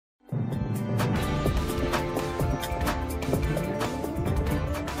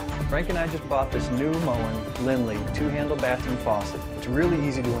Frank and I just bought this new Moen Lindley two-handle bathroom faucet. It's really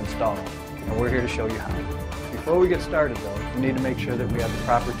easy to install, and we're here to show you how. Before we get started though, we need to make sure that we have the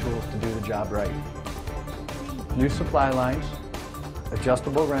proper tools to do the job right. New supply lines,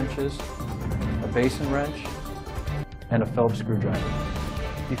 adjustable wrenches, a basin wrench, and a Phillips screwdriver.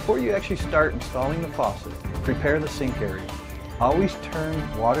 Before you actually start installing the faucet, prepare the sink area. Always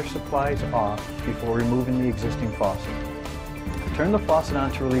turn water supplies off before removing the existing faucet. Turn the faucet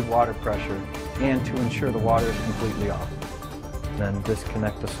on to relieve water pressure and to ensure the water is completely off. Then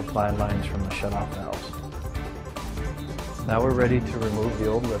disconnect the supply lines from the shutoff valves. Now we're ready to remove the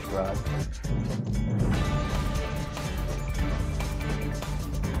old lift rod.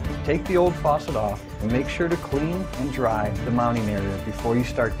 Take the old faucet off and make sure to clean and dry the mounting area before you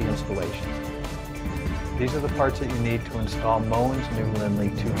start the installation. These are the parts that you need to install Moen's new Lindley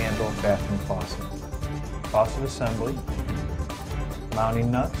two-handle bathroom faucet. Faucet assembly,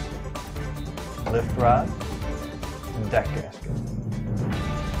 mounting nuts, lift rod, and deck gasket.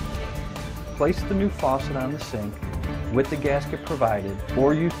 Place the new faucet on the sink with the gasket provided,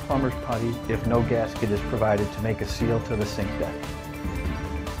 or use plumber's putty if no gasket is provided to make a seal to the sink deck.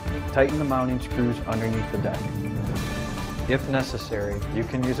 Tighten the mounting screws underneath the deck. If necessary, you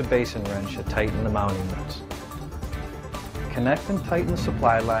can use a basin wrench to tighten the mounting nuts. Connect and tighten the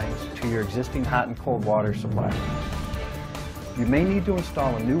supply lines to your existing hot and cold water supply lines. You may need to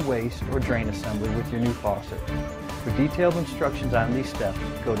install a new waste or drain assembly with your new faucet. For detailed instructions on these steps,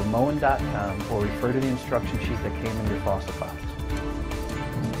 go to moen.com or refer to the instruction sheet that came in your faucet box.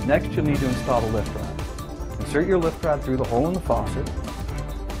 Next, you'll need to install the lift rod. Insert your lift rod through the hole in the faucet.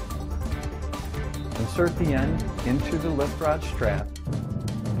 Insert the end into the lift rod strap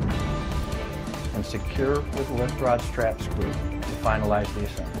and secure with the lift rod strap screw to finalize the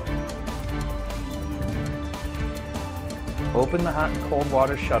assembly. Open the hot and cold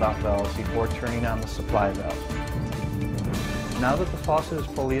water shutoff valves before turning on the supply valves. Now that the faucet is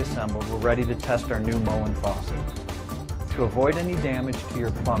fully assembled, we're ready to test our new Moen faucet. To avoid any damage to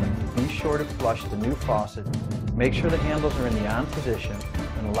your plumbing, be sure to flush the new faucet, make sure the handles are in the on position,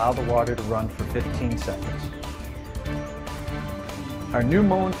 and allow the water to run for 15 seconds. Our new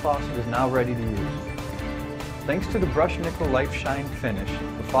Moen faucet is now ready to use. Thanks to the brushed nickel life shine finish,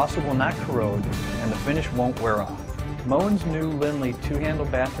 the faucet will not corrode and the finish won't wear off. Moen's new Lindley two-handle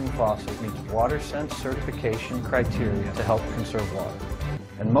bathroom faucet meets WaterSense certification criteria to help conserve water.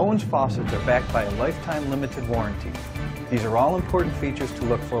 And Moen's faucets are backed by a lifetime limited warranty. These are all important features to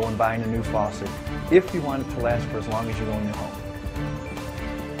look for when buying a new faucet if you want it to last for as long as you own your home.